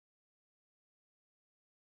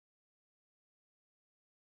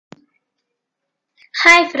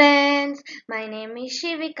Hi friends, my name is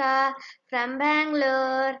Shivika from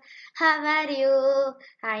Bangalore. How are you?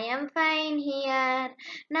 I am fine here.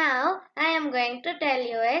 Now I am going to tell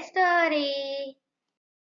you a story.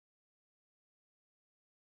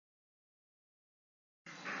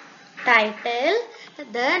 Title: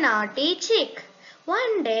 The Naughty Chick.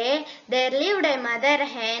 One day there lived a mother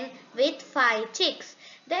hen with 5 chicks.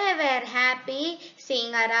 They were happy,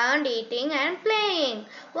 sitting around eating and playing.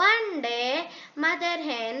 One day mother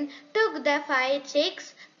hen took the 5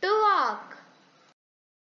 chicks to walk.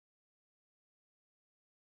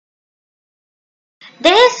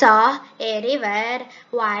 They saw a river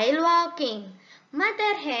while walking.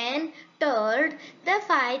 Mother hen told the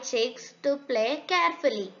 5 chicks to play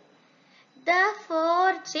carefully. The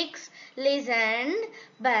 4 chicks listened,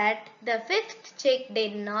 but the fifth chick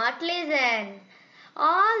did not listen.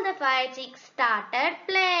 All the 5 chicks started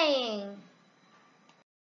playing.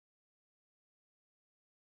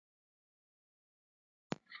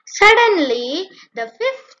 Suddenly, the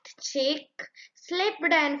fifth chick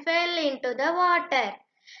slipped and fell into the water.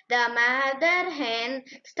 The mother hen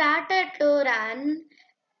started to run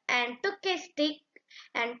and took a stick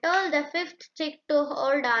and told the fifth chick to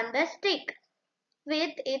hold on the stick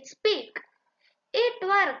with its beak. It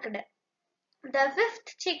worked. The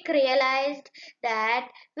fifth chick realized that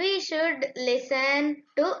we should listen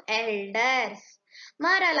to elders.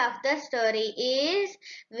 Moral of the story is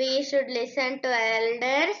we should listen to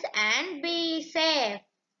elders and be safe.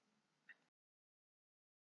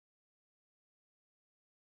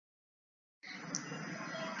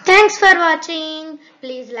 Thanks for watching.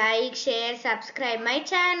 Please like, share, subscribe my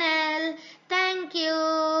channel. Thank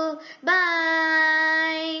you.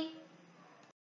 Bye.